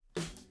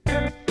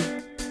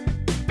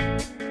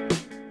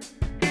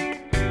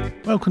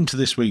Welcome to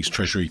this week's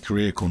Treasury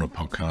Career Corner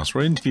podcast,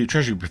 where I interview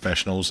Treasury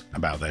professionals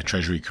about their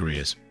Treasury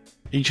careers.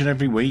 Each and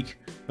every week,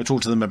 I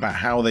talk to them about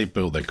how they've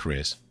built their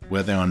careers,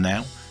 where they are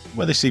now,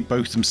 where they see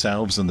both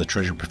themselves and the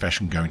Treasury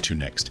profession going to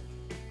next.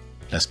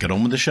 Let's get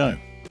on with the show.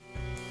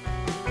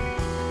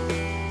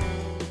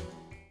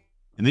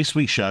 In this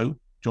week's show,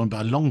 joined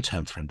by a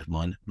long-term friend of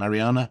mine,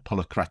 Marianna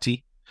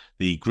Polykrati,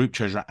 the Group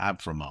Treasurer at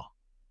Avramar.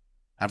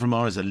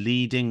 Avramar is a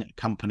leading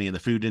company in the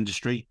food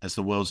industry as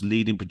the world's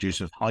leading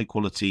producer of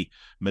high-quality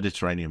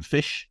Mediterranean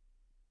fish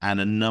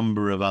and a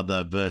number of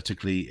other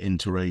vertically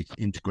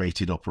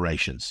integrated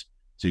operations.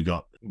 So you've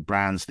got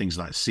brands, things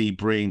like Sea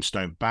Bream,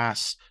 Stone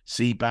Bass,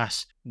 Sea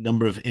Bass,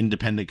 number of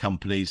independent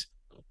companies.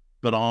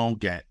 But I'll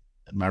get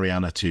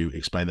Marianna to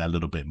explain that a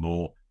little bit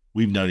more.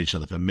 We've known each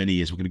other for many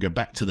years. We're going to go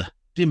back to the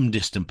dim,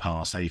 distant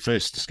past, how you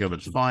first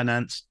discovered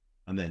finance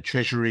and then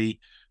Treasury.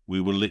 We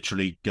will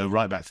literally go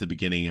right back to the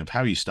beginning of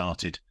how you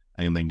started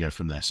and then go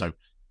from there. So,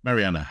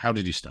 Marianna, how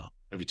did you start?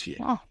 Over to you.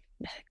 Oh,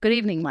 good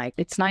evening, Mike.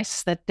 It's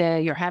nice that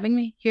you're having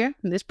me here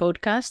in this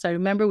podcast. I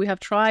remember we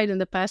have tried in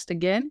the past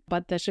again,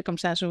 but the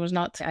circumstance was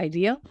not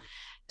ideal.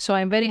 So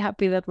I'm very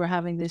happy that we're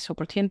having this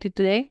opportunity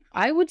today.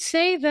 I would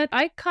say that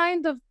I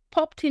kind of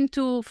popped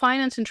into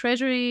finance and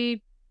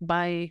treasury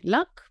by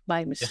luck,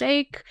 by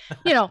mistake.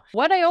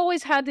 What I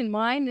always had in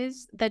mind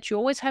is that you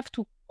always have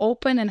to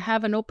open and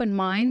have an open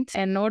mind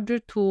in order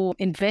to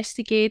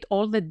investigate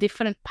all the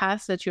different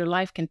paths that your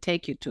life can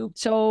take you to.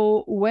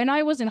 So when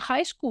I was in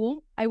high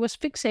school, I was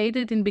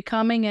fixated in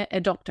becoming a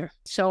doctor.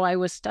 So I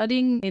was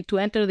studying to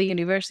enter the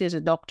university as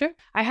a doctor.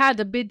 I had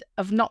a bit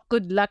of not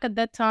good luck at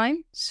that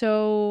time.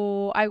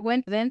 So I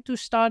went then to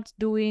start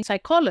doing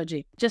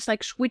psychology, just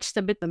like switched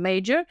a bit the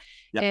major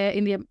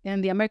in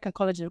the American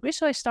College of Degree.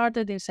 So I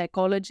started in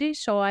psychology.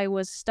 So I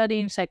was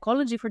studying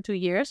psychology for 2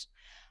 years.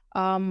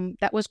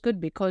 That was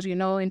good because,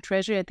 in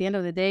Treasury, at the end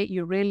of the day,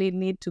 you really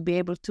need to be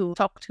able to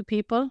talk to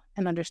people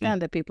and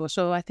understand the people.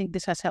 So I think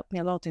this has helped me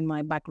a lot in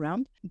my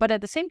background. But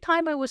at the same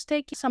time, I was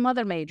taking some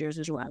other majors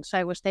as well. So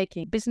I was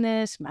taking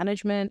business,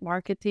 management,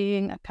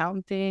 marketing,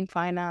 accounting,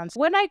 finance.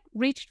 When I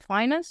reached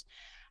finance,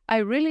 I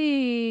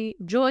really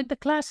enjoyed the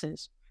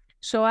classes.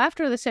 So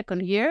after the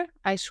second year,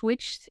 I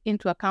switched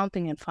into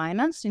accounting and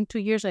finance. In 2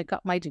 years, I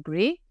got my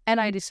degree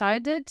and I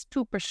decided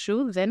to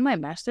pursue then my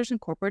master's in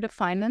corporate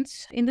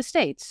finance in the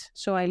States.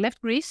 So I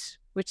left Greece,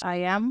 which I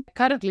am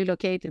currently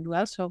located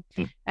So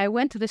I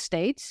went to the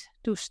States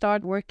to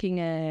start working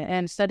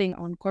and studying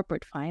on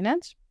corporate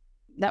finance.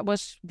 That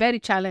was very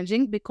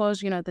challenging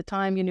because, at the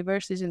time,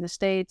 universities in the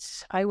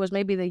States, I was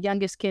maybe the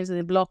youngest kid in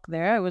the block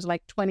there. I was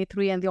like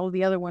 23 and all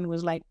the other one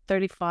was like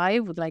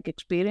 35 with like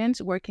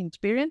working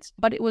experience.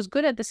 But it was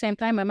good at the same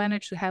time. I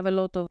managed to have a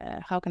lot of,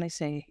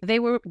 they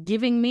were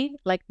giving me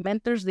like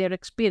mentors their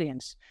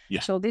experience.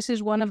 Yeah. So this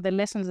is one of the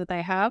lessons that I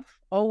have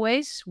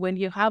always when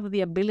you have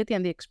the ability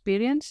and the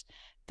experience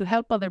to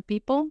help other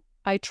people.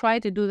 I try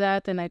to do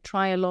that, and I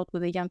try a lot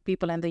with the young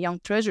people and the young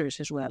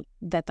treasurers as well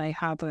that I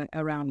have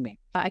around me.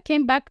 I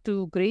came back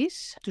to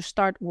Greece to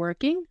start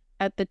working.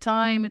 At the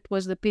time, it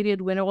was the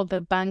period when all the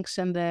banks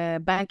and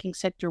the banking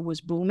sector was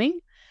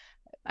booming.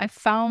 I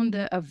found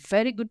a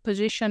very good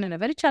position and a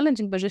very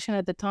challenging position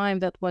at the time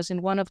that was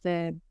in one of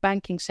the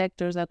banking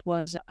sectors that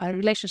was a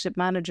relationship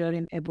manager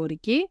in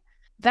Eboriki.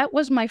 That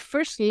was my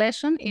first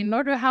lesson in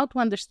order how to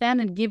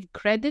understand and give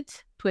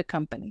credit to a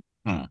company.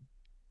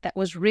 That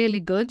was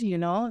really good,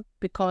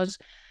 because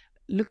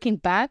looking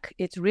back,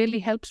 it really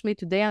helps me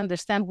today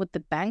understand what the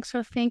banks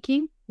are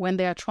thinking when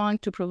they are trying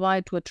to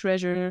provide to a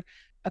treasurer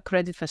a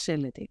credit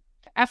facility.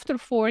 After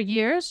 4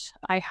 years,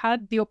 I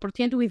had the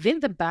opportunity within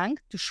the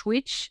bank to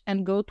switch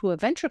and go to a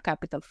venture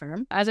capital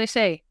firm. As I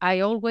say, I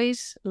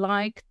always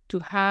like to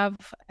have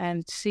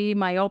and see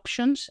my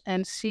options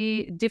and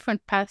see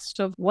different paths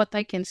of what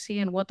I can see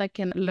and what I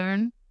can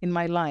learn in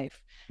my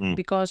life.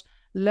 Because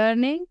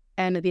learning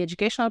and the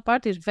educational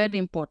part is very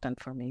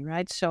important for me,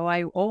 right? So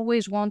I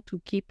always want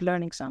to keep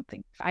learning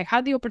something. I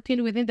had the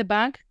opportunity within the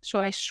bank, so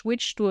I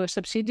switched to a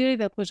subsidiary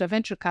that was a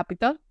venture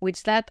capital,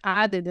 which that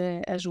added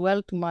as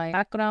well to my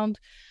background,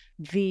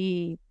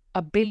 the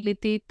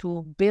ability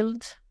to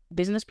build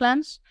business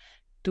plans,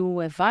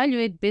 to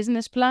evaluate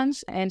business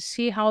plans, and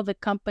see how the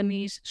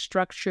companies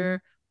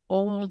structure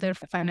all their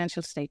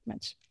financial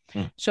statements.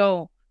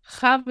 So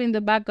having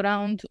the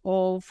background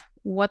of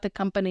what a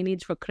company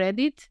needs for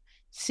credit,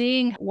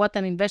 seeing what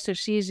an investor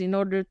sees in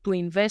order to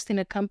invest in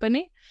a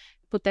company,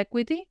 put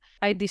equity,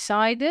 I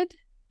decided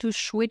to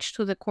switch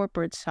to the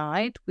corporate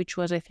side, which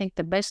was, I think,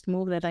 the best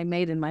move that I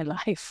made in my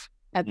life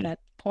at that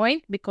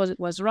point, because it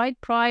was right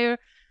prior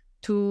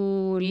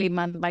to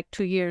Lehman, like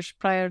 2 years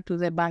prior to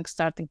the bank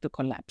starting to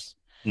collapse.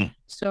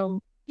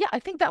 So, I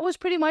think that was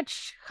pretty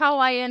much how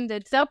I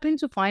ended up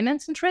into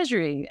finance and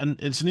treasury. And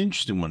it's an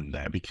interesting one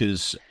there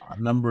because a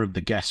number of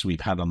the guests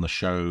we've had on the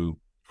show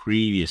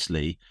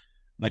previously,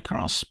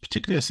 across,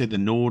 particularly, I say the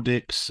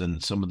Nordics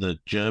and some of the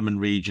German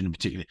region in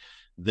particular,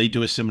 they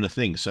do a similar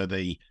thing. So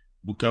they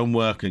will go and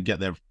work and get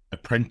their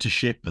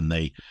apprenticeship, and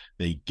they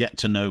get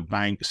to know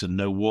banks and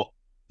know what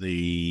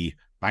the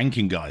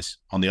banking guys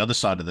on the other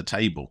side of the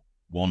table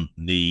want,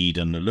 need,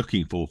 and are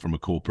looking for from a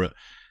corporate.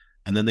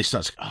 And then they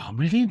start to go, oh, I'm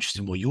really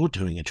interested in what you're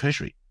doing in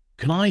Treasury.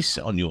 Can I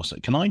sit on your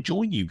side? Can I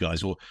join you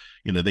guys? Or,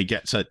 they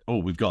get said, oh,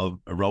 we've got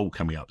a role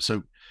coming up.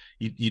 So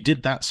you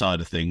did that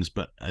side of things.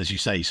 But as you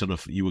say, sort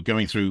of you were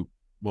going through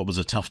what was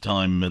a tough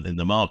time in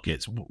the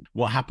markets.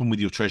 What happened with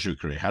your Treasury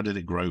career? How did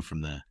it grow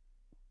from there?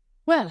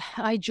 Well,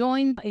 I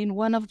joined in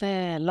one of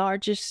the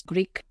largest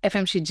Greek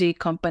FMCG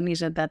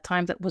companies at that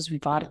time. That was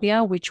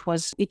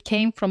Vivardia, it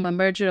came from a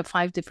merger of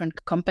 5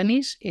 different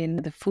companies in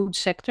the food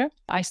sector.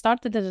 I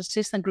started as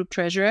assistant group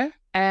treasurer,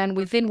 and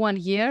within 1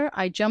 year,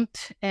 I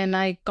jumped and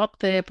I got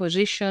the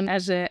position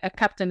as a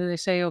captain, as they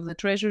say, of the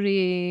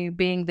Treasury,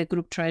 being the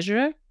group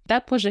treasurer.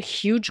 That was a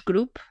huge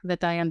group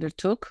that I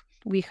undertook.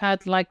 We had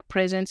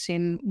presence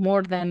in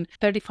more than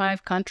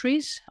 35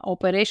 countries,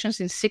 operations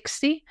in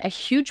 60, a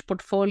huge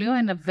portfolio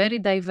and a very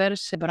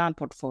diverse brand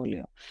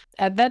portfolio.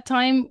 At that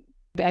time,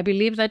 I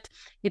believe that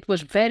it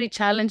was very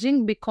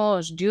challenging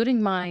because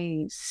during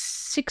my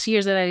 6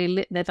 years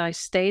that I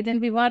stayed in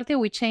Vivardia,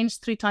 we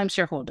changed 3 times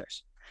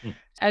shareholders.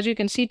 As you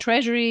can see,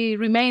 Treasury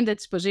remained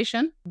its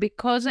position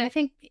because I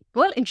think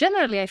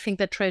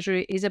that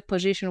Treasury is a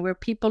position where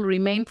people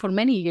remain for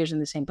many years in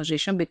the same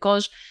position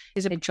because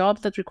it's a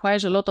job that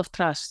requires a lot of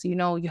trust.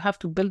 You have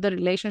to build a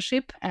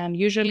relationship, and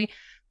usually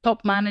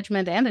top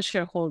management and the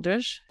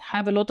shareholders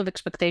have a lot of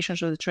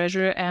expectations of the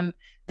treasurer, and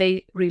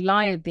they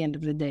rely at the end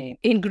of the day.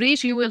 In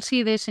Greece, you will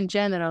see this in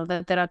general,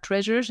 that there are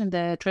treasurers in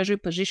the treasury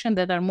position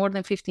that are more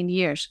than 15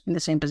 years in the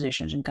same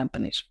positions in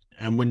companies.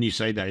 And when you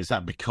say that, is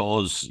that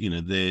because,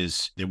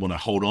 they want to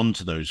hold on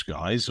to those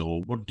guys,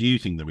 or what do you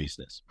think the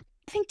reason is?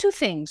 I think 2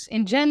 things.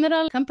 In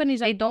general,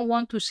 companies, I don't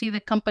want to see the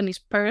company's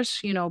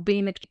purse,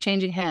 being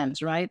exchanging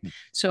hands, right?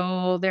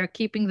 So they're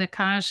keeping the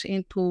cash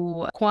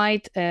into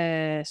quite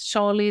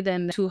solid,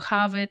 and to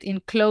have it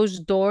in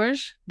closed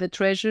doors, the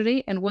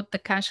treasury, and what the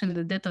cash and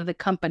the debt of the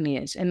company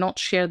is, and not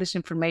share this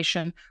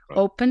information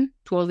open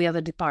to all the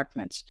other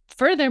departments.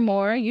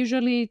 Furthermore,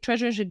 usually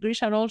treasurers in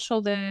Greece are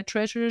also the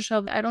treasurers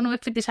of, I don't know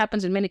if this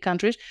happens in many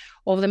countries,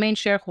 of the main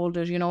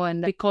shareholders,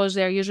 and because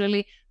they're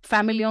usually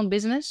family-owned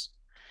business.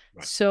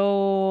 Right.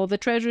 So the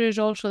treasurer is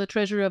also the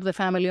treasurer of the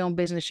family-owned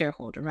business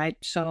shareholder, right?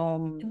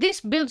 So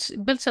this builds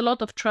a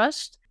lot of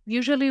trust.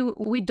 Usually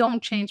we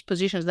don't change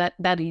positions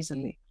that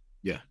easily.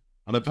 Yeah.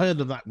 And I've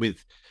heard of that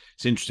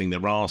it's interesting,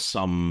 there are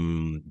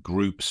some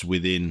groups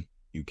within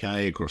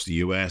UK, across the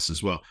US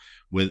as well,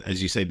 with,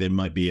 as you say, there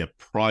might be a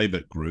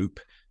private group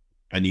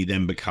and you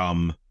then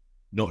become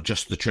not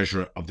just the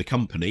treasurer of the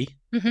company.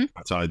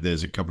 Outside,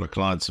 there's a couple of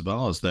clients of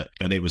ours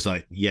and it was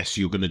like, yes,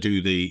 you're going to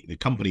do the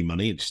company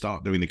money and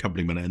start doing the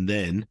company money. And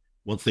then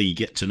once they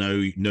get to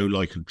know,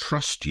 like, and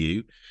trust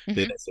you,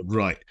 then it's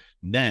right.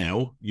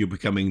 Now you're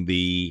becoming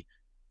the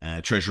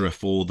treasurer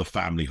for the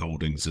family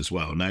holdings as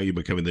well. Now you're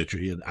becoming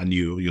and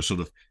you're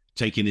sort of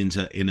taken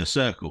into in a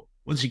circle.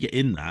 Once you get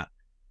in that,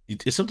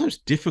 it's sometimes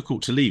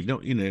difficult to leave,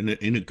 not,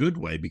 in a good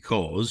way,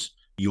 because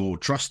you're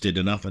trusted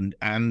enough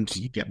and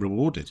you get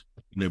rewarded,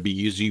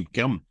 because you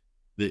become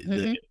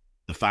the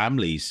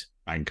family's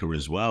banker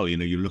as well.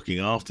 You're looking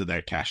after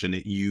their cash and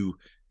you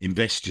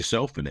invest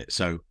yourself in it.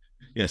 So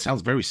yeah, it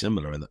sounds very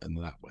similar in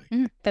that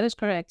way. That is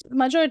correct.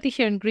 Majority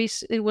here in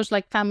Greece, it was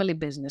like family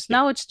business.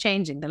 Now it's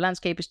changing. The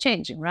landscape is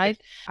changing, right?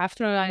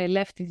 After I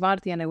left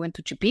Vivardi and I went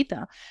to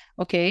Chipita,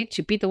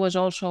 Chipita was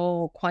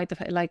also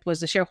was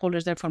the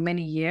shareholders there for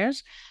many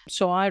years.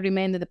 So I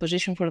remained in the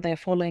position for the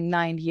following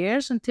 9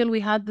 years until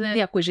we had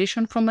the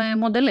acquisition from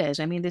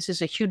Mondelez. I mean, this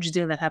is a huge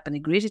deal that happened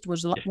in Greece. It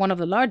was one of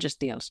the largest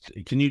deals.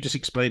 Can you just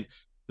explain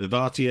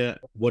Vivardia?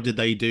 What did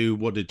they do?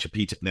 What did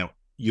Chipita? Now,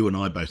 you and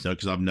I both know,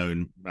 because I've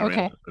known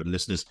Marianna and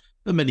listeners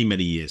for many,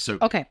 many years. So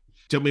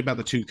tell me about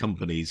the 2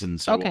 companies and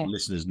so our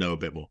listeners know a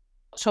bit more.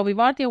 So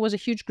Vivardia was a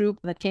huge group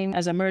that came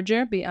as a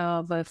merger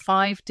of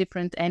 5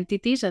 different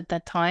entities at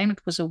that time. It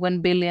was a 1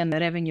 billion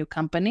revenue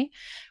company.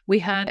 We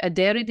had a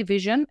dairy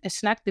division, a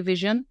snack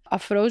division, a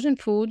frozen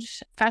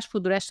foods, fast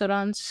food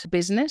restaurants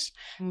business.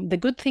 The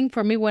good thing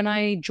for me when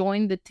I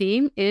joined the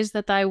team is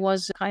that I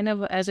was kind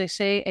of, as I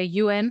say, a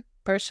UN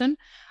person.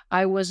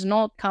 I was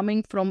not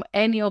coming from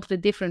any of the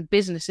different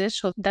businesses,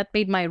 so that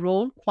made my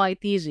role quite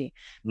easy.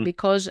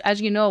 Because as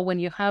you know, when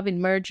you have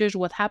in mergers,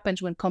 what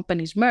happens when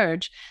companies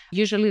merge,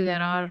 usually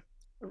there are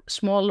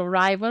small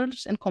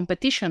rivals and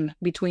competition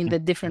between the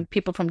different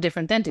people from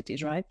different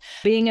entities, right?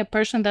 Being a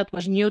person that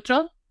was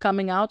neutral,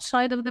 coming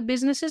outside of the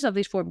businesses, of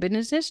these 4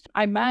 businesses,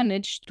 I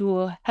managed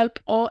to help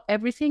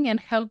everything and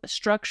help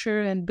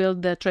structure and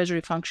build the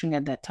treasury function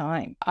at that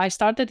time. I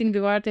started in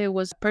Vivardia,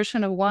 was a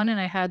person of 1,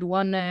 and I had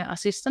 1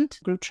 assistant,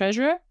 group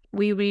treasurer.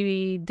 We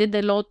really did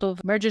a lot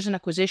of mergers and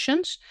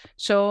acquisitions.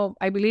 So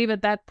I believe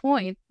at that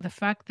point, the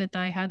fact that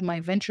I had my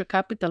venture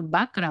capital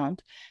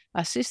background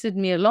assisted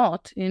me a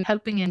lot in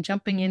helping and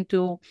jumping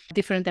into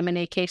different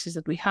M&A cases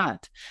that we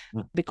had.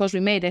 Because we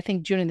made, I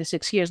think, during the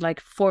 6 years, 4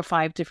 or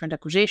 5 different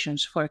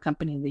acquisitions for a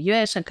company in the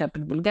US, a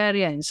company in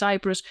Bulgaria, in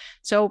Cyprus.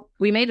 So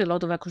we made a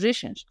lot of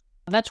acquisitions.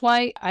 That's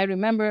why I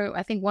remember,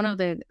 I think one of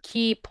the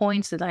key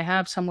points that I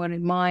have somewhere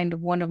in mind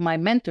of one of my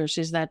mentors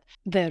is that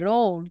the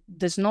role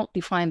does not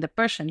define the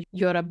person.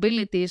 Your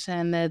abilities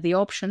and the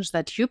options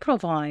that you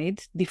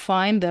provide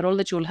define the role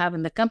that you will have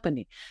in the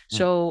company.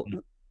 So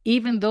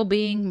even though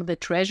being the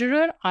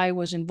treasurer, I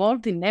was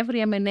involved in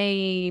every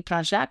M&A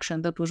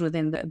transaction that was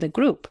within the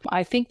group.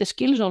 I think the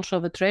skills also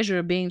of a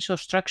treasurer being so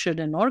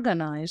structured and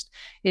organized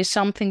is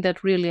something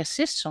that really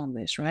assists on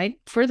this, right?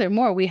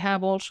 Furthermore, we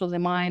have also the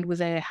mind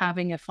with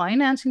having a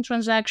financing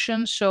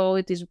transaction. So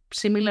it is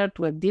similar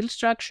to a deal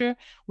structure.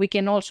 We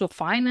can also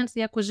finance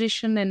the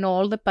acquisition and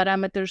all the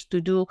parameters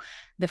to do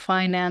the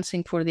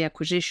financing for the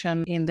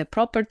acquisition in the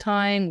proper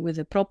time, with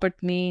the proper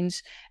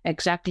means,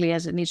 exactly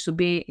as it needs to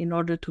be in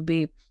order to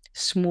be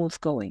smooth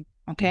going.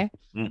 Okay.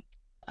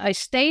 I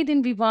stayed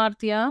in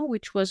Vivartia,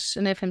 which was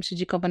an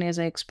FMCG company, as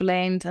I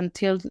explained,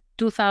 until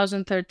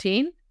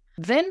 2013.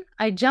 Then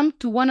I jumped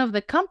to one of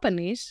the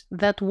companies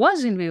that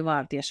was in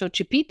Vivartia. So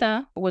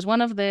Chipita was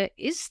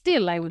is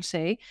still, I would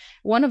say,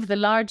 one of the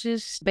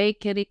largest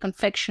bakery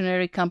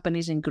confectionery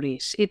companies in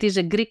Greece. It is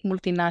a Greek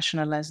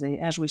multinational,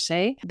 as we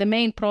say. The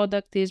main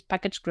product is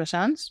packaged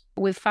croissants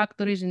with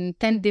factories in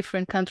 10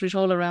 different countries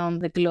all around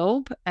the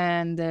globe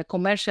and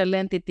commercial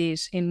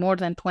entities in more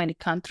than 20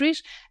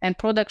 countries and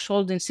products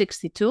sold in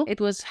 62. It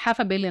was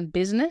 $500 million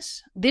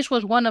business. This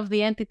was one of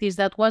the entities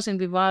that was in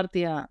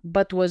Vivartia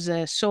but was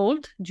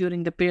sold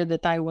during the period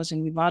that I was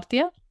in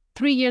Vivartia.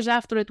 3 years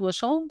after it was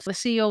sold, the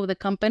CEO of the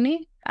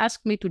company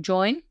asked me to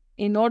join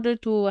in order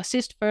to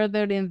assist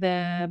further in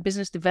the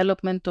business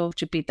development of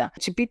Chipita.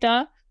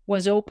 Chipita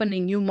was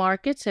opening new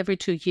markets every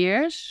 2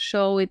 years,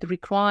 so it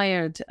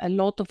required a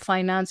lot of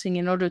financing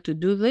in order to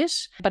do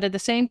this. But at the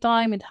same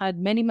time, it had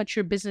many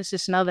mature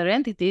businesses and other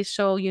entities,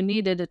 so you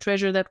needed a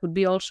treasurer that would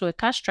be also a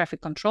cash traffic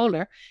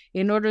controller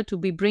in order to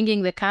be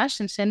bringing the cash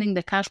and sending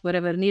the cash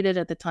wherever needed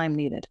at the time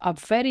needed. A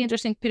very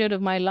interesting period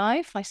of my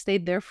life. I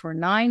stayed there for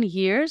 9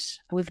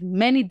 years with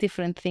many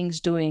different things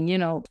doing,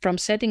 from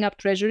setting up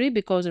treasury,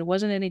 because there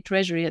wasn't any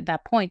treasury at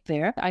that point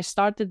there. I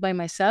started by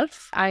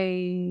myself.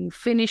 I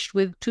finished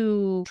with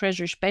 2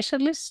 treasury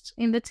specialists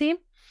in the team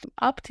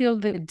up till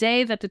the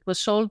day that it was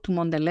sold to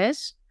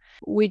Mondelez,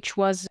 which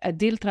was a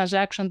deal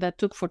transaction that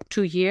took for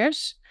 2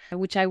 years,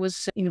 which I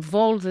was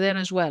involved there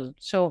as well.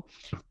 So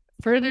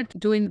further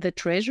doing the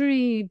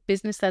treasury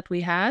business that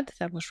we had,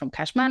 that was from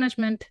cash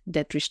management,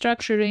 debt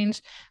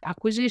restructurings,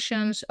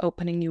 acquisitions,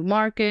 opening new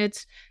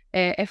markets,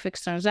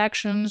 FX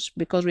transactions,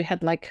 because we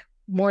had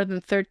more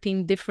than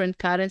 13 different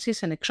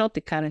currencies and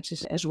exotic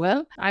currencies as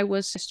well. I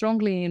was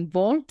strongly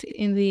involved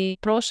in the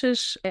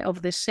process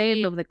of the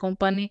sale of the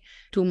company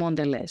to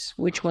Mondelez,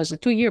 which was a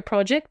 2-year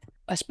project.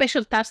 A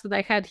special task that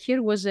I had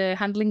here was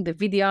handling the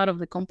VDR of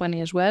the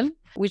company as well,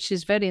 which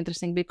is very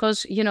interesting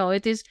because,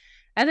 it is,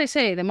 as I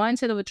say, the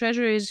mindset of a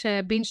treasurer is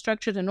being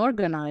structured and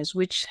organized,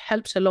 which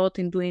helps a lot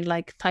in doing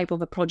type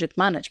of a project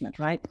management,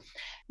 right?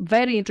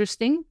 Very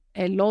interesting.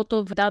 A lot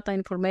of data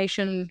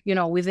information,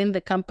 within the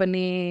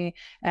company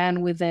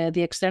and with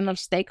the external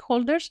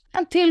stakeholders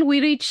until we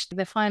reached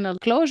the final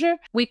closure.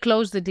 We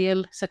closed the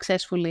deal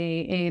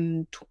successfully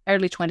in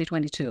early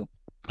 2022.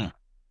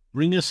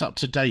 Bring us up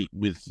to date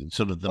with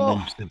sort of the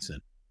moves since then.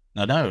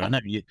 I know.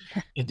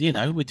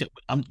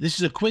 This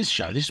is a quiz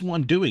show. This is what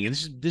I'm doing.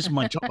 This is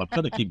my job. I've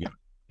got to keep going.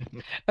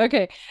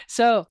 Okay,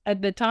 so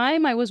at the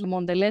time I was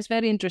Mondelez,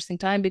 very interesting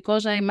time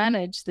because I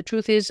managed, the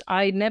truth is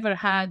I never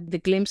had the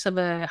glimpse of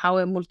how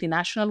a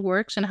multinational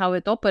works and how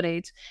it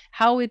operates,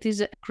 how it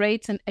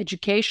creates an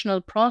educational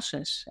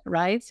process,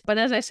 right? But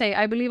as I say,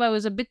 I believe I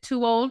was a bit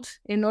too old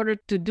in order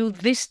to do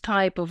this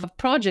type of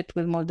project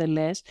with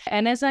Mondelez.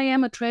 And as I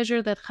am a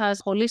treasurer that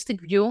has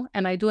holistic view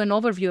and I do an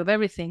overview of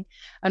everything,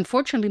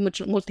 unfortunately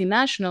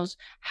multinationals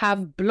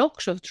have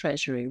blocks of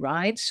treasury,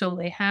 right? So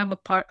they have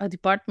a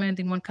department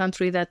in one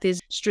country that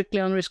is strictly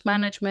on risk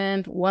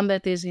management, one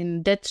that is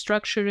in debt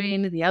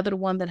structuring, the other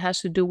one that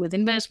has to do with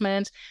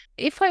investments.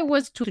 If I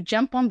was to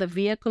jump on the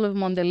vehicle of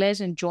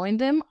Mondelez and join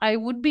them, I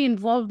would be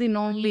involved in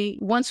only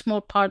one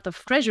small part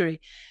of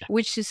treasury,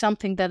 which is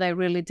something that I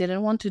really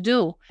didn't want to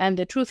do. And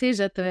the truth is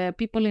that the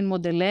people in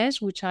Mondelez,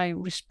 which I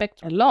respect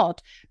a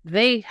lot,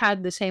 they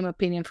had the same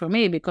opinion for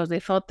me because they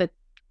thought that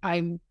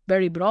I'm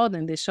very broad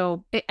in this.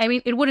 So,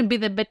 it wouldn't be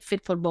the best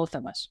fit for both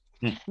of us.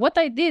 What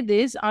I did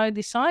is I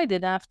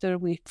decided after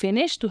we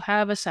finished to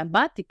have a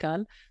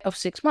sabbatical of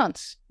 6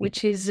 months,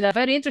 which is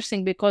very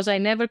interesting because I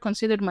never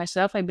considered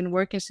myself. I've been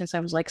working since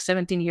I was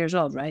 17 years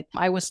old, right?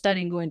 I was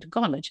studying going to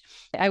college.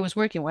 I was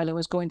working while I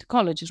was going to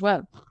college as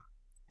well.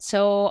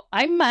 So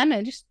I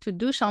managed to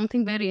do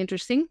something very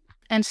interesting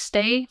and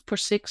stay for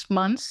 6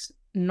 months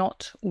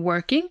not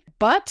working,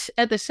 but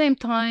at the same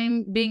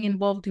time being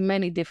involved in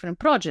many different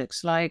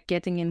projects, like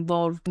getting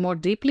involved more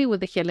deeply with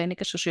the Hellenic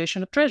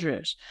Association of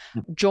Treasurers,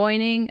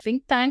 joining a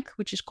think tank,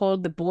 which is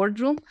called the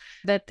Boardroom,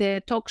 that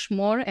talks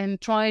more and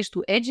tries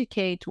to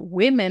educate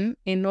women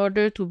in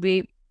order to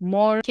be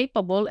more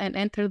capable and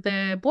enter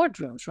the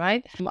boardrooms,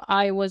 right?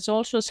 I was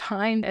also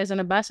signed as an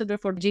ambassador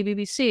for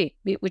GBBC,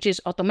 which is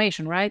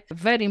automation, right?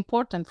 Very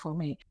important for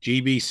me.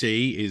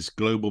 GBC is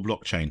Global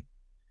Blockchain.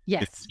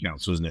 Yes.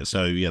 council, isn't it?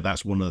 So yeah,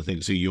 that's one of the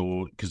things.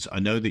 So because I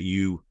know that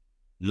you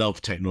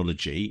love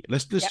technology.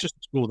 Let's Yep. just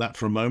explore that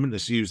for a moment.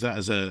 Let's use that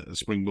as a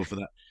springboard for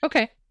that.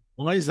 Okay.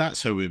 Why is that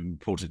so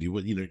important?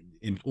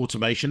 In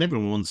automation,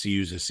 everyone wants to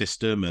use a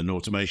system and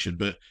automation,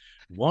 but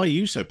why are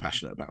you so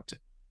passionate about it?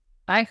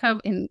 I have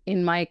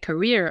in my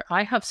career,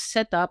 I have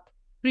set up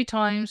 3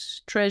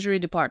 times Treasury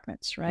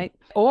departments, right?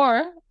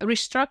 Or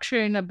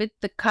restructuring a bit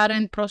the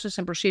current process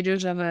and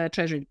procedures of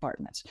Treasury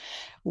departments.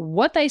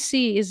 What I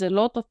see is a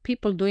lot of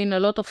people doing a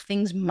lot of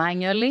things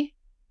manually.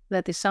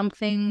 That is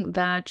something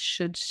that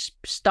should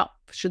stop.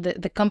 Should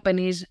the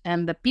companies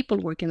and the people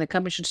working in the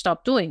company should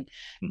stop doing,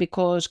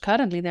 because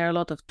currently there are a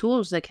lot of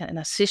tools that can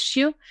assist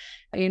you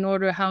in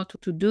order how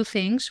to do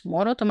things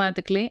more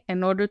automatically,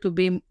 in order to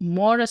be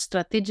more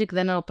strategic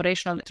than an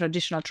operational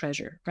traditional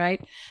treasurer,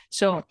 right?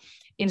 So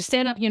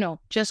instead of,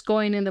 just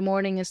going in the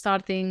morning and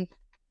starting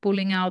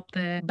pulling out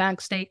the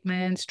bank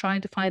statements,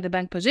 trying to find the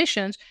bank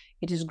positions,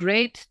 it is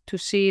great to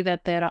see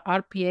that there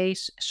are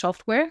RPAs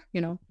software,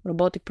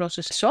 robotic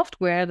process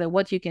software, that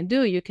what you can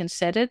do, you can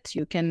set it,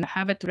 you can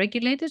have it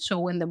regulated.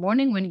 So in the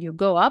morning when you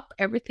go up,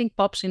 everything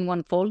pops in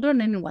one folder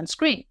and in one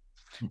screen.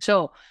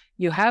 So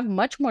you have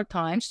much more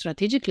time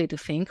strategically to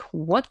think,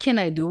 what can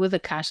I do with the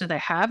cash that I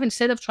have,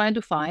 instead of trying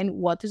to find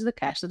what is the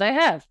cash that I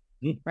have,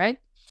 right?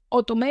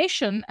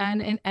 Automation,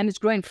 and it's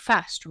growing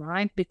fast,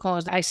 right?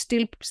 Because I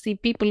still see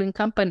people in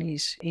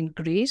companies in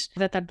Greece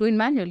that are doing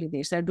manually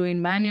this. They're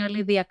doing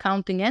manually the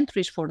accounting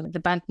entries for the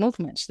bank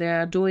movements. They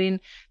are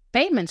doing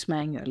payments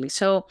manually.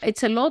 So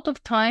it's a lot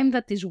of time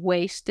that is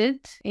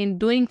wasted in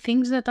doing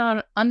things that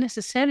are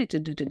unnecessary to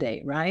do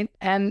today, right?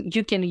 And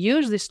you can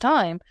use this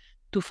time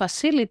to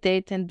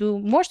facilitate and do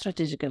more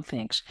strategical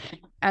things.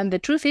 And the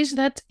truth is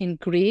that in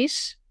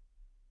Greece,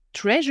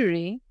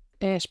 Treasury,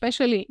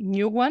 especially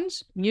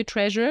new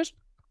treasurers,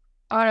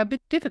 are a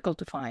bit difficult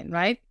to find,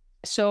 right?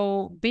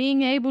 So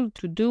being able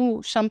to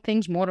do some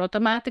things more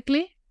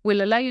automatically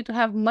will allow you to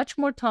have much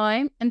more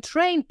time and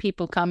train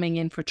people coming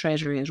in for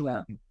Treasury as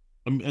well.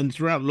 And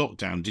throughout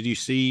lockdown, did you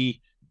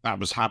see that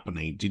was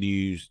happening? Did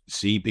you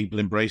see people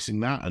embracing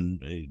that, and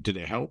did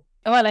it help?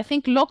 Well, I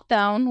think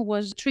lockdown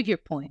was a trigger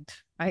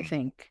point, I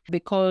think,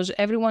 because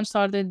everyone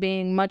started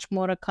being much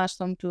more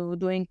accustomed to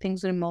doing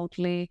things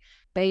remotely,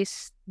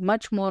 based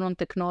much more on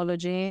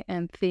technology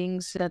and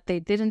things that they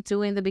didn't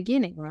do in the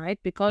beginning, right?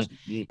 Because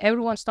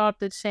everyone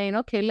started saying,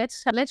 okay,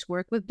 let's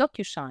work with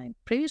DocuSign.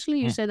 Previously,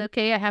 you said,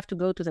 okay, I have to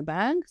go to the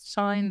bank,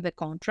 sign the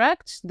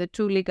contracts, the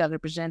 2 legal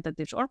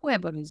representatives or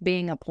whoever is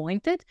being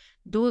appointed,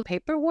 do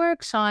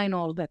paperwork, sign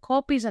all the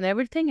copies and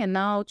everything. And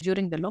now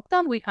during the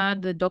lockdown, we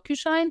had the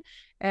DocuSign,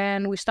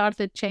 and we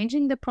started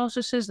changing the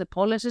processes, the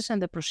policies,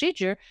 and the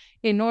procedure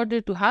in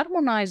order to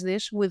harmonize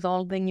this with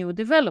all the new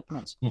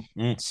developments.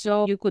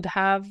 So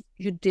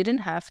you didn't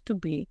have to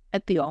be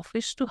at the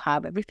office to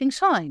have everything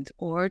signed,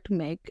 or to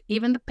make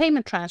even the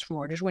payment transfer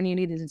orders when you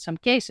need it in some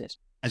cases.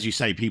 As you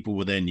say, people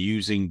were then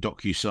using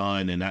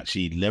DocuSign and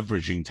actually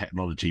leveraging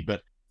technology,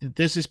 but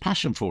there's this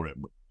passion for it.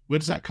 Where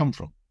does that come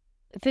from?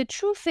 The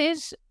truth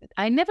is,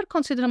 I never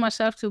considered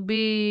myself to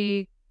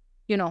be,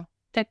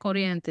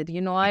 tech-oriented.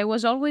 I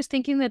was always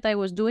thinking that I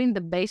was doing the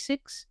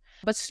basics,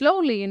 but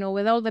slowly,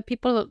 with all the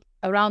people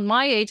around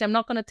my age, I'm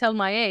not going to tell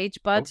my age,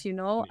 but,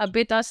 a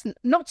bit us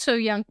not so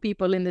young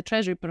people in the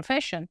Treasury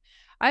profession,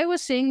 I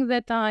was seeing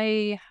that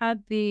I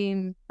had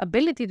the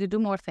ability to do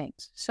more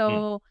things.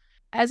 So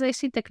as I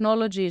see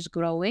technology is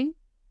growing,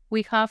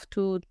 we have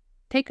to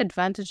take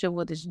advantage of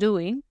what it's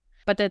doing,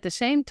 but at the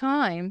same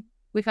time,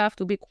 we have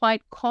to be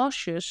quite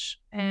cautious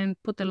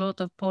and put a lot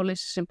of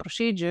policies and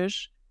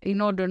procedures in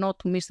order not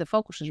to miss the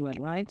focus as well,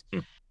 right?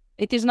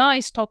 It is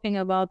nice talking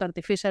about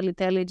artificial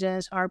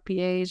intelligence,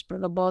 RPAs,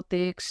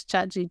 robotics,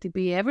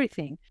 ChatGPT,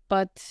 everything.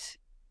 But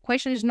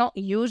question is not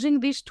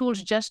using these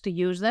tools just to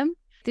use them.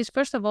 It is,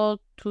 first of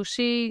all, to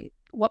see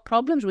what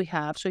problems we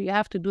have. So you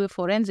have to do a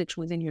forensics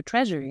within your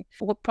Treasury.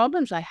 What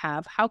problems I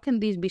have, how can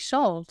these be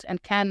solved?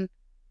 And can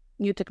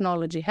new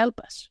technology help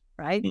us?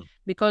 Right?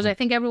 Because I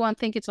think everyone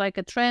thinks it's like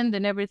a trend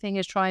and everything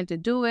is trying to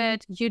do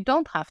it. You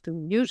don't have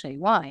to use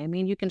AI. I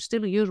mean, you can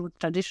still use with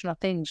traditional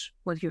things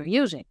what you're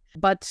using.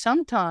 But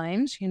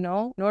sometimes, in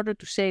order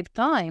to save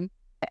time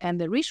and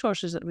the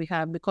resources that we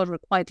have, because we're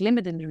quite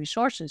limited in the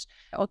resources,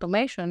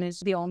 automation is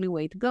the only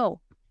way to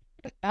go.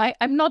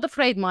 I'm not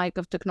afraid, Mike,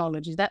 of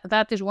technology.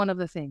 That is one of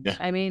the things. Yeah,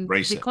 I mean,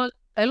 because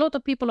a lot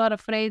of people are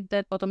afraid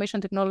that automation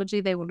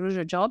technology, they will lose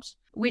their jobs.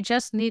 We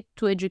just need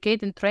to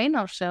educate and train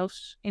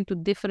ourselves into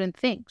different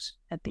things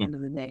at the end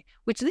of the day,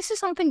 which this is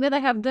something that I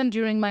have done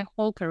during my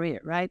whole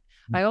career, right?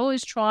 I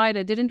always tried.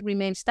 I didn't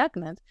remain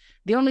stagnant.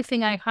 The only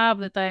thing I have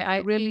that I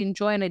really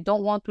enjoy and I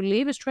don't want to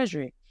leave is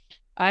Treasury.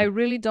 I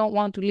really don't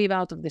want to leave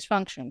out of this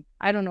function.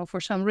 I don't know, for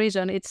some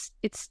reason, it's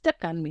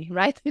stuck on me,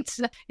 right?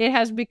 It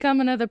has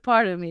become another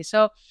part of me.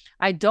 So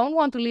I don't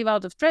want to leave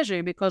out of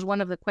Treasury, because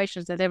one of the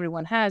questions that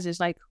everyone has is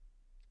like,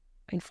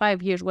 in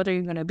 5 years, what are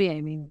you going to be?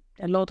 I mean,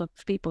 a lot of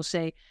people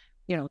say,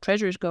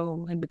 treasurers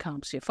go and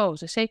become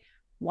CFOs. I say,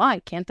 why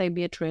can't I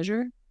be a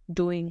treasurer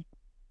doing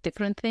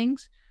different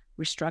things,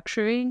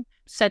 restructuring,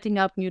 setting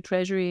up new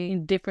treasury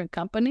in different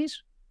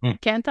companies. Hmm.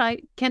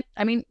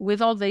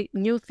 With all the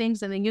new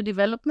things and the new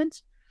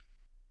developments.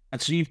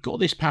 And so you've got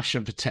this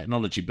passion for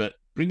technology, but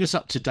bring us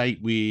up to date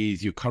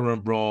with your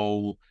current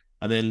role,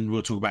 and then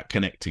we'll talk about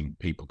connecting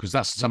people, because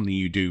that's something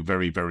you do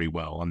very, very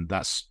well. And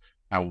that's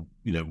how,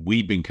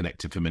 we've been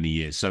connected for many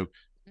years. So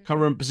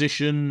current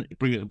position,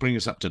 bring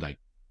us up to date.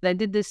 I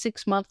did this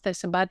 6-month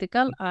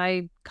sabbatical.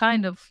 I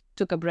kind of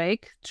took a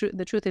break.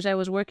 The truth is I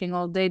was working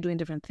all day doing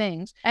different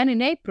things. And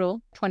in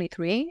April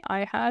 23,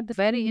 I had a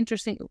very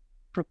interesting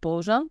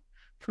proposal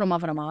from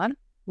Avramar,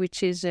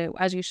 which is,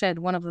 as you said,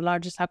 one of the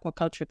largest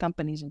aquaculture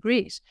companies in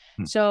Greece.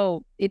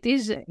 So it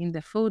is in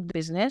the food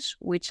business,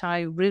 which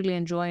I really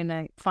enjoy and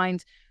I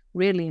find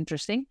really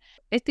interesting.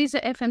 It is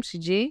a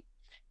FMCG.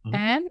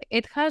 And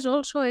it has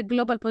also a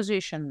global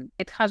position.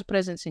 It has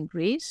presence in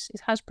Greece.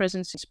 It has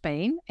presence in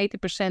Spain.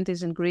 80%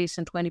 is in Greece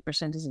and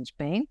 20% is in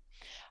Spain.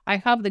 I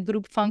have the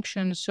group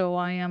function, so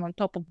I am on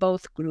top of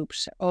both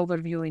groups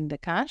overviewing the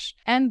cash.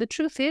 And the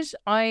truth is,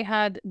 I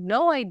had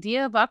no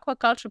idea of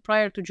aquaculture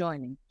prior to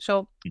joining.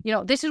 So,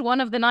 this is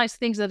one of the nice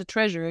things at the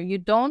Treasury. You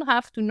don't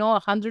have to know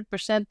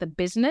 100% the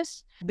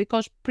business,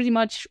 because pretty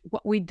much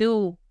what we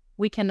do,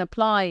 we can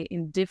apply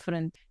in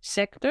different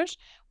sectors.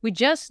 We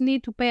just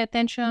need to pay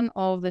attention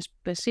of the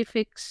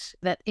specifics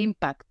that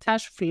impact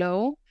cash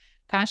flow,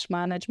 cash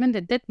management,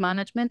 and debt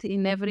management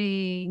in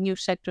every new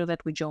sector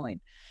that we join.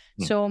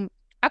 So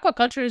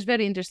aquaculture is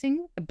very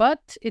interesting,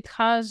 but it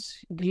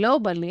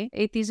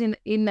is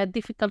in a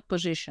difficult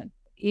position.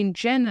 In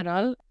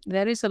general,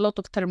 there is a lot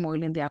of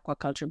turmoil in the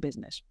aquaculture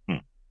business.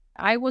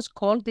 I was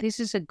called, this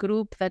is a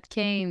group that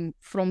came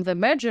from the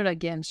merger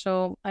again.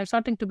 So I'm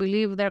starting to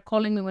believe they're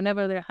calling me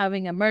whenever they're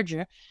having a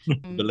merger.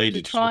 The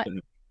lady.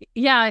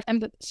 Yeah,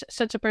 I'm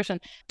such a person,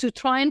 to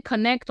try and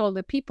connect all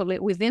the people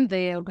within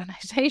the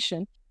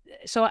organization.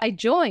 So I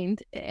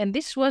joined, and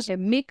this was a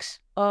mix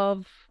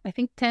of, I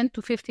think, 10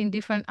 to 15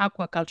 different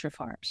aquaculture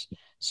farms.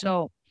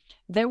 So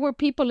there were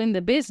people in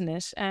the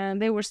business,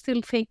 and they were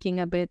still thinking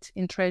a bit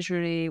in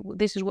Treasury,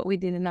 this is what we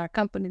did in our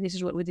company, this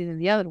is what we did in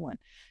the other one.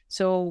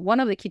 So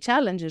one of the key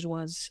challenges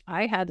was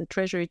I had a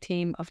Treasury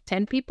team of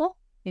 10 people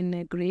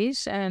in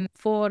Greece and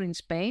 4 in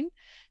Spain.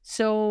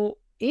 So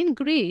in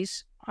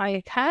Greece,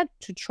 I had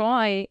to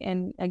try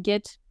and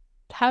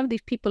have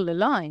these people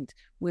aligned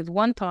with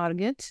one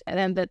target, and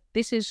then that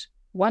this is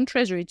one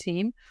Treasury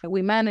team.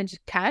 We manage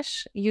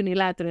cash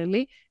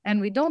unilaterally,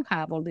 and we don't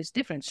have all this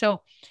difference.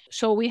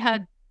 So we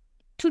had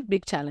 2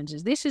 big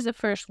challenges. This is the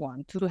first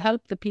one, to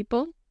help the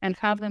people and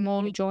have them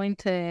all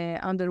joined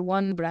under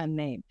one brand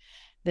name.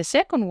 The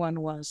second one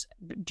was,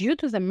 due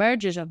to the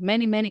mergers of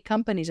many, many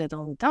companies at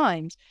all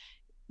times,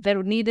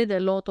 there needed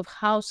a lot of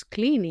house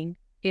cleaning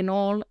in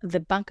all the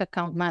bank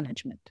account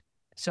management.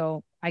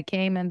 So I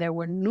came, and there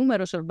were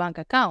numerous of bank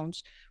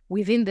accounts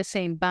within the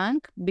same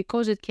bank,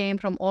 because it came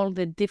from all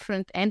the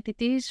different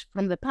entities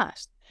from the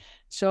past.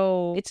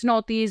 So it's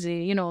not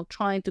easy,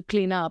 trying to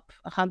clean up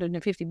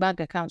 150 bank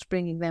accounts,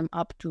 bringing them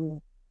up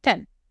to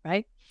 10,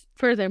 right?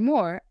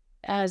 Furthermore,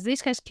 as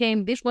this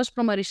was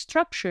from a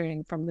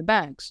restructuring from the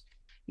banks.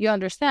 You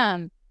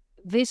understand,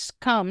 this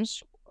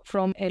comes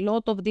from a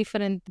lot of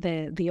different,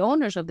 the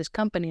owners of this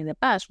company in the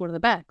past were the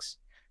banks.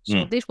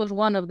 So this was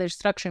one of the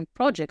restructuring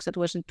projects that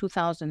was in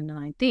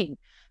 2019.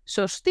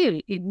 So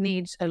still, it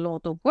needs a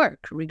lot of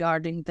work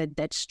regarding the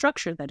debt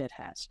structure that it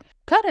has.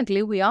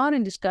 Currently, we are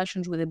in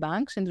discussions with the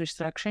banks in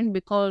restructuring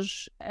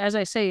because, as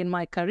I say, in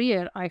my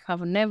career, I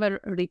have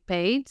never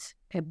repaid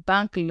a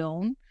bank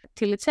loan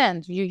till its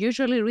end. You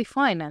usually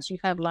refinance. You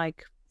have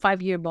like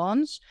 5-year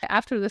bonds.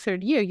 After the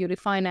 3rd year, you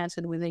refinance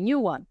it with a new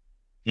one.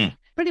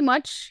 Pretty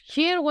much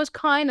here was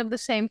kind of the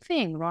same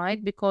thing,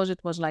 right? Because it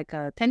was like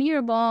a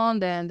 10-year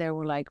bond, and there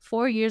were like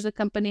 4 years the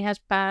company has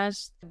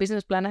passed,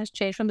 business plan has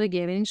changed from the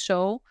beginning.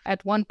 So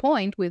at one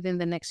point within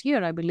the next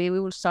year, I believe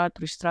we will start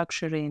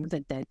restructuring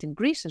the debt in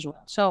Greece as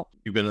well. So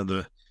you've been at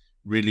the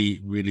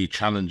really, really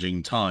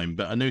challenging time,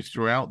 but I know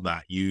throughout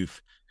that you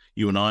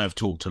and I have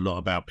talked a lot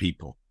about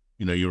people.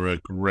 You're a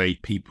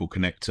great people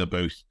connector,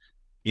 both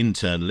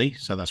internally.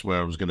 So that's where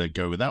I was going to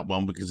go with that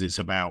one, because it's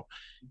about,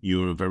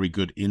 you're a very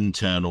good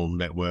internal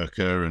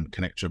networker and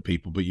connector of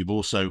people, but you've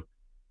also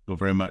got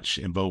very much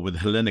involved with the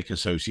Hellenic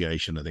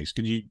Association of things.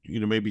 Can you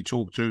maybe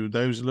talk through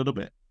those a little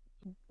bit?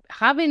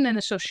 Having an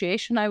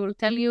association, I will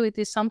tell you, it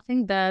is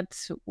something that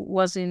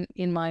was in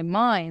my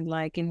mind.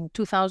 Like in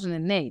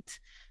 2008,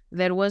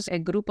 there was a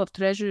group of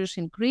treasurers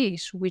in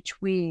Greece,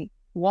 which we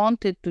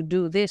wanted to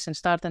do this and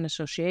start an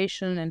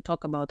association and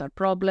talk about our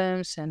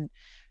problems and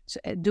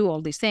do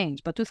all these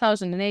things. But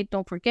 2008,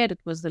 don't forget, it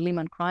was the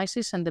Lehman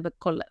crisis and the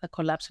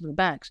collapse of the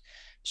banks.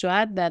 So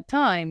at that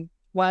time,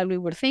 while we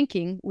were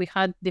thinking, we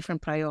had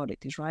different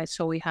priorities, right?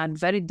 So we had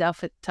very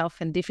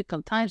tough and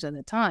difficult times at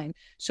the time.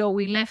 So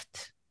we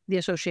left the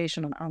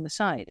association on the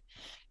side.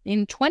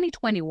 In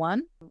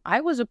 2021, I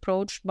was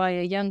approached by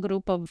a young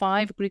group of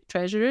 5 Greek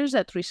treasurers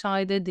that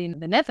resided in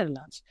the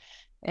Netherlands.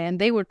 And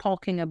they were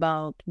talking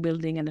about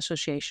building an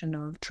association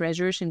of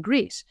treasurers in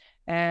Greece.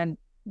 And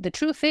the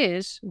truth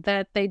is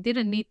that they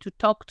didn't need to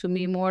talk to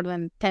me more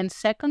than 10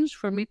 seconds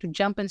for me to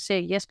jump and say,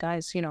 yes,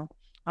 guys,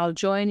 I'll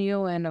join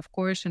you. And of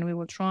course, and we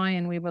will try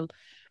and we will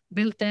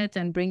build it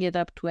and bring it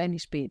up to any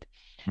speed.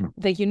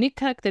 The unique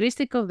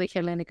characteristic of the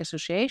Hellenic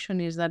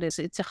Association is that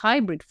it's a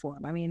hybrid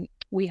form. I mean,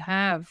 we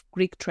have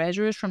Greek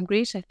treasurers from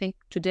Greece. I think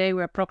today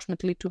we're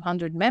approximately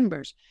 200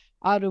 members,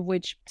 out of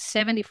which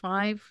 70 to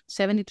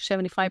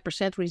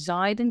 75%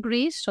 reside in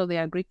Greece. So they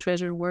are Greek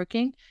treasurers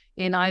working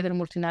in either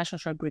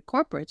multinationals or Greek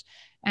corporates.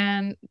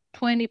 And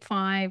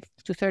 25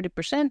 to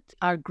 30%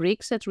 are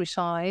Greeks that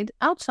reside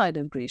outside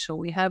of Greece. So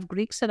we have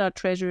Greeks that are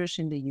treasurers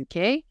in the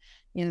UK,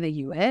 in the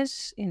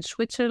US, in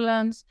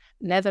Switzerland,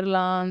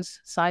 Netherlands,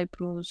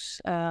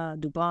 Cyprus,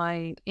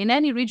 Dubai, in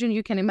any region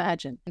you can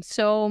imagine.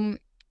 So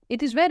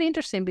it is very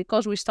interesting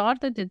because we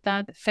started at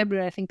that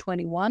February, I think,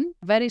 21,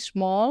 very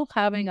small,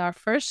 having our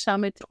first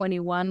summit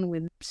 21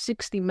 with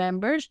 60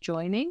 members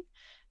joining.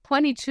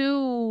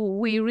 22,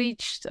 we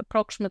reached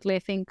approximately, I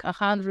think,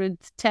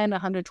 110,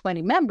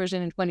 120 members.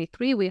 And in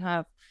 23, we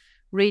have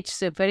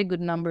reached a very good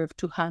number of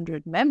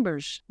 200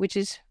 members, which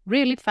is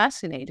really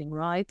fascinating,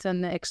 right?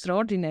 And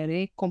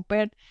extraordinary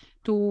compared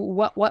to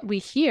what we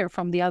hear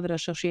from the other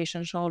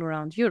associations all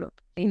around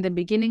Europe. In the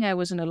beginning, I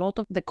was in a lot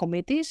of the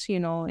committees,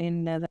 in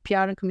the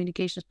PR and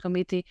Communications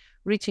Committee,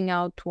 reaching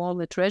out to all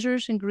the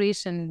treasurers in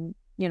Greece and,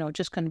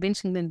 just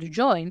convincing them to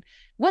join. It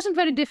wasn't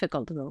very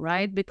difficult, though,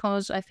 right?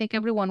 Because I think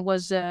everyone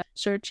was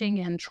searching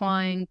and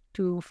trying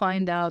to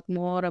find out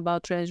more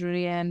about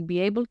Treasury and be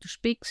able to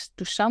speak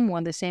to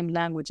someone the same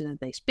language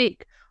that they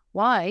speak.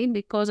 Why?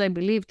 Because I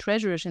believe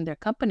treasurers in their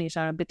companies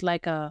are a bit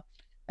like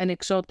an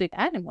exotic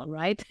animal,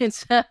 right?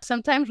 It's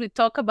sometimes we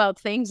talk about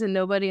things and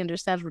nobody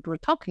understands what we're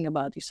talking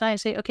about. You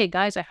say, okay,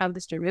 guys, I have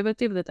this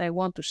derivative that I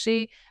want to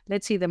see.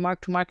 Let's see the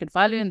mark-to-market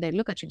value. And they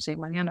look at you and say,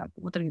 Marianna,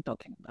 what are you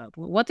talking about?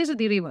 What is a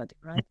derivative,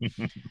 right?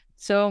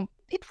 So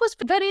it was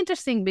very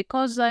interesting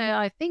because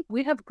I think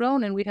we have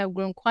grown and we have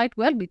grown quite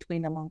well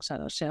amongst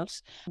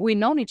ourselves. We've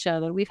known each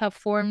other. We have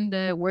formed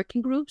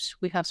working groups.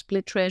 We have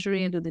split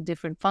Treasury into the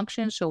different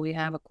functions. So we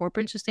have a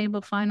corporate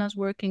sustainable finance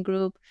working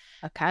group,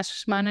 a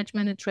cash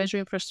management and treasury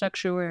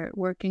infrastructure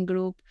working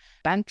group,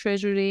 bank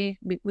treasury,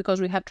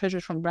 because we have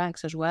treasurers from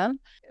banks as well,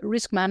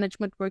 risk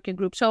management working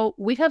group. So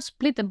we have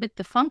split a bit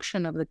the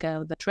function of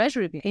the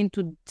treasury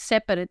into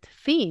separate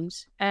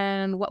themes.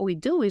 And what we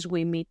do is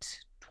we meet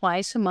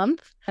twice a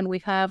month, and we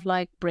have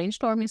like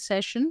brainstorming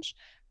sessions.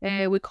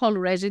 We call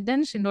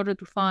residents in order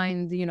to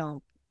find,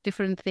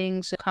 different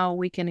things, how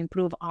we can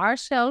improve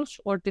ourselves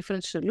or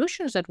different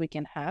solutions that we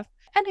can have.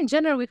 And in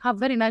general, we have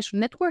very nice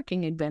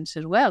networking events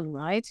as well,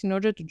 right? In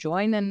order to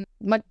join and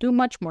do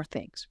much more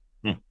things.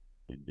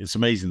 It's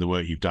amazing the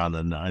work you've done.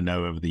 And I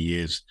know over the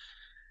years,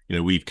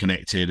 we've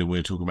connected and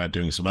we're talking about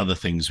doing some other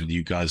things with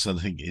you guys. I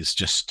think it's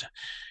just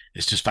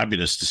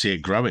fabulous to see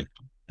it growing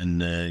and,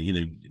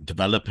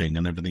 developing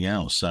and everything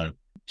else. So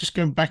just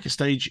going back a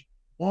stage,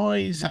 why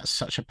is that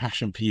such a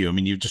passion for you? I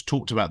mean, you've just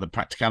talked about the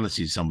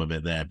practicalities, some of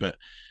it there, but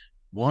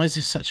why is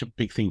this such a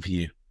big thing for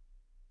you?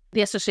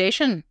 The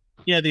association?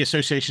 Yeah, the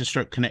association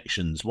stroke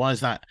connections. Why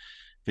is that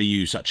for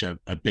you such a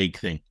big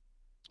thing?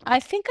 I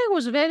think I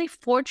was very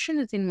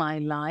fortunate in my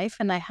life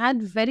and I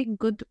had very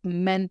good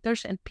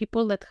mentors and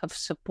people that have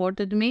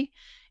supported me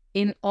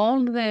in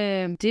all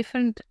the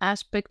different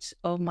aspects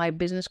of my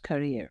business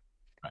career.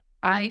 Right.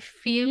 I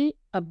feel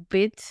a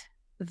bit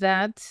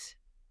that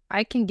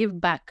I can give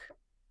back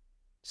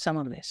some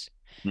of this.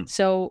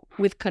 So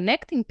with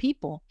connecting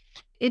people,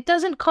 it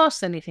doesn't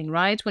cost anything,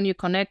 right? When you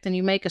connect and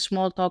you make a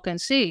small talk and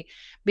see,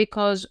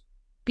 because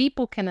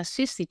people can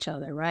assist each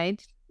other,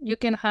 right? You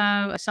can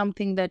have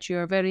something that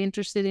you're very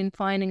interested in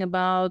finding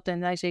about.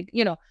 And I say,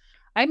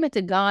 I met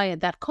a guy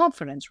at that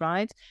conference,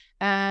 right?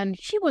 And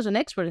he was an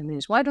expert in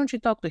this. Why don't you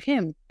talk to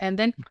him? And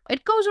then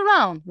it goes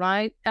around,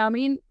 right? I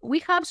mean, we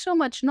have so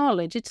much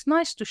knowledge. It's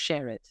nice to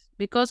share it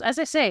because, as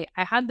I say,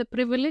 I had the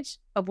privilege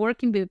of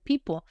working with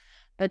people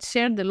that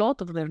shared a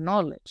lot of their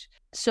knowledge.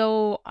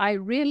 So I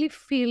really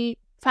feel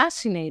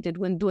fascinated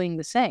when doing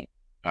the same.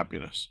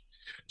 Fabulous.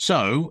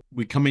 So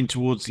we come in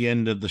towards the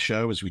end of the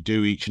show, as we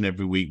do each and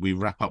every week. We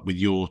wrap up with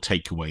your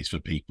takeaways for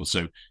people.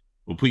 So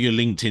we'll put your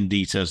LinkedIn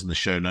details in the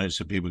show notes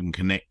so people can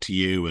connect to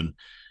you. And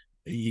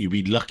you'd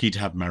be lucky to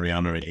have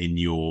Marianna in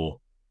your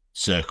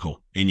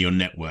circle, in your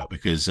network,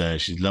 because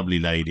she's a lovely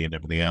lady and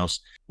everything else.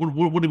 What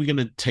are we going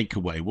to take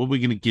away? What are we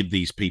going to give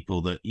these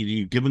people that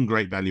you've given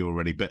great value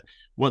already, but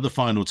what are the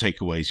final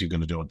takeaways you're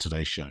going to do on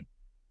today's show?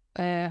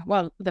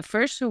 Well, the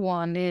first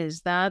one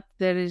is that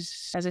there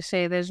is, as I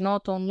say, there's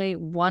not only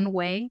one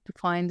way to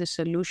find the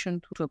solution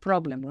to a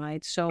problem,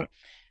 right? So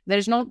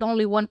there's not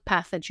only one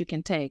path that you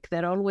can take.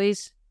 There are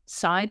always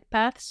side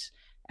paths,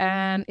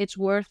 and it's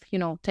worth,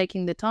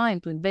 taking the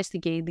time to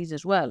investigate these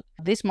as well.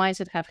 This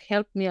mindset have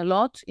helped me a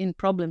lot in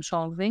problem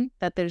solving,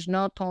 that there's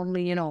not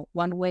only,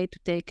 one way to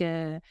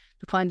to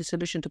find a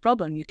solution to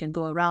problem. You can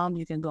go around,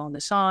 you can go on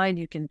the side,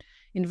 you can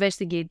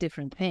investigate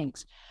different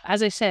things.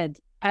 As I said,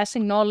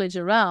 passing knowledge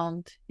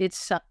around,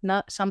 it's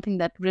not something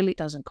that really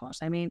doesn't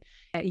cost. I mean,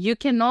 you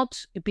cannot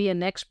be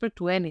an expert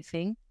to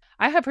anything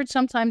I have heard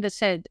sometimes that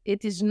said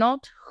it is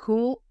not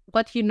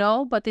what you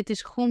know, but it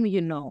is whom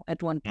you know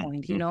at one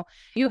point. You know,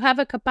 you have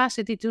a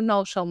capacity to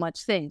know so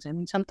much things. I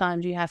mean,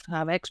 sometimes you have to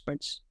have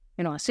experts,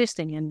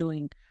 assisting and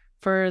doing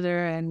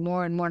further and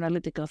more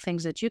analytical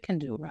things that you can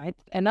do, right?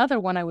 Another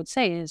one I would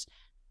say is,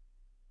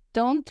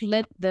 don't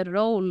let the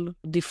role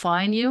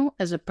define you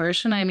as a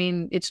person. I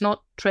mean, it's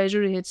not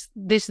Treasury, it's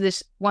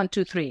this, 1,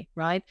 2, 3,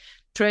 right?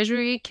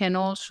 Treasury can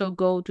also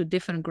go to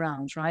different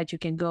grounds, right? You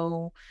can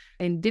go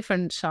in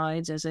different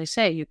sides, as I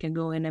say. You can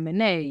go in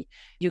M&A,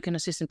 you can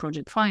assist in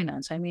project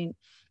finance. I mean,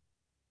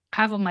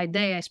 half of my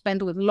day I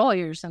spend with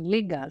lawyers and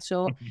legal.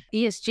 So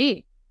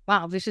ESG,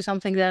 wow, this is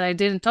something that I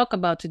didn't talk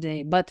about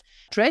today, but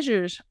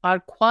treasurers are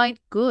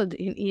quite good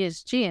in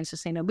ESG and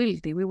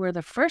sustainability. We were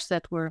the first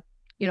that were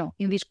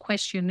in these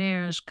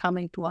questionnaires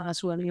coming to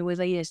us with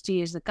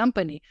ESG as the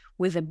company,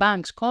 with the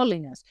banks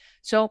calling us.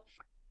 So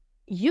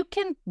you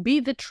can be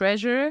the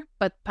treasurer,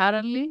 but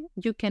parallelly,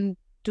 you can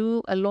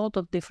do a lot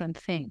of different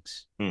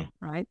things,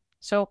 right?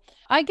 So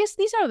I guess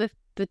these are the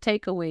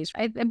takeaways.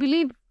 I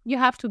believe you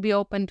have to be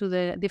open to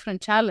the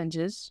different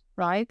challenges,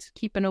 right?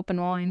 Keep an open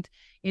mind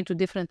into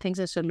different things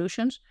and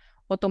solutions.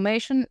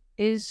 Automation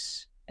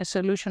is a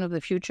solution of the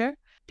future.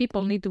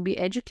 People need to be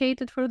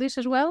educated for this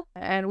as well.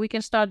 And we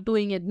can start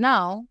doing it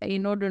now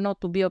in order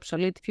not to be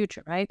obsolete in the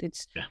future, right?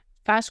 It's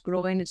fast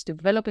growing. It's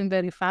developing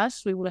very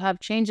fast. We will have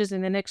changes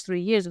in the next 3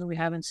 years that we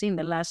haven't seen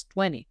the last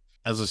 20.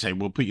 As I say,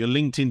 we'll put your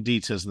LinkedIn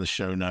details in the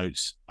show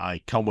notes. I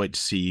can't wait to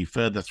see you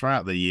further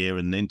throughout the year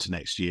and into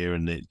next year.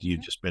 And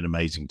you've just been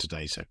amazing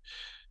today. So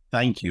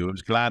thank you. I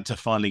was glad to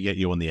finally get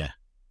you on the air.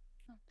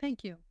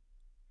 Thank you.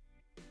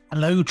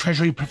 Hello,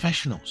 Treasury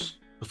professionals.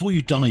 Before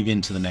you dive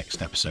into the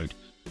next episode,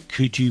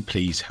 could you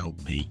please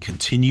help me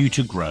continue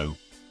to grow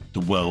the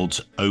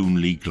world's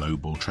only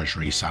global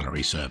Treasury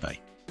salary survey?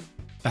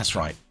 That's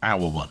right,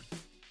 our one.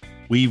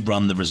 We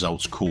run the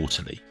results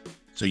quarterly,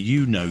 so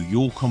you know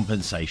your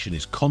compensation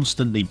is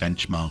constantly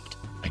benchmarked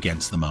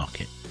against the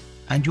market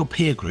and your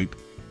peer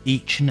group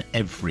each and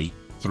every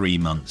 3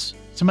 months.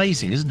 It's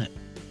amazing, isn't it?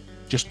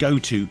 Just go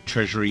to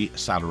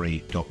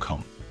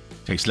treasurysalary.com.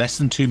 It takes less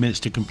than 2 minutes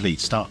to complete,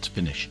 start to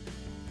finish.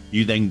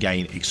 You then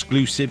gain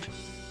exclusive,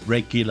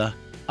 regular,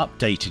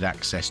 updated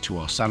access to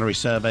our salary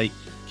survey,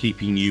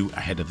 keeping you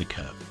ahead of the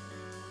curve.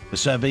 The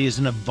survey is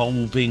an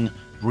evolving,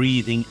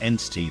 breathing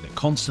entity that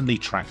constantly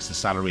tracks the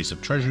salaries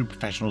of Treasury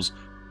professionals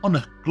on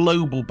a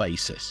global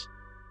basis.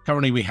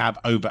 Currently, we have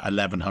over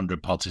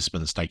 1,100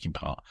 participants taking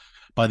part.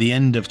 By the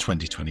end of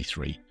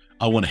 2023,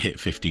 I want to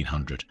hit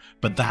 1,500,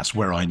 but that's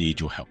where I need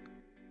your help.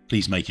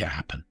 Please make it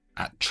happen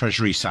at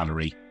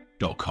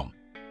treasurysalary.com.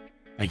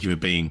 Thank you for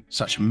being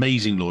such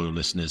amazing loyal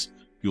listeners.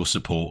 Your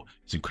support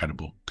is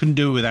incredible. Couldn't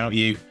do it without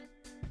you.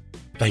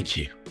 Thank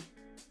you.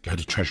 Go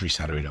to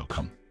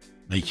treasurysalary.com.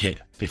 Make it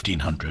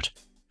 1,500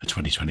 for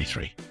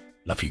 2023.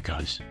 Love you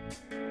guys.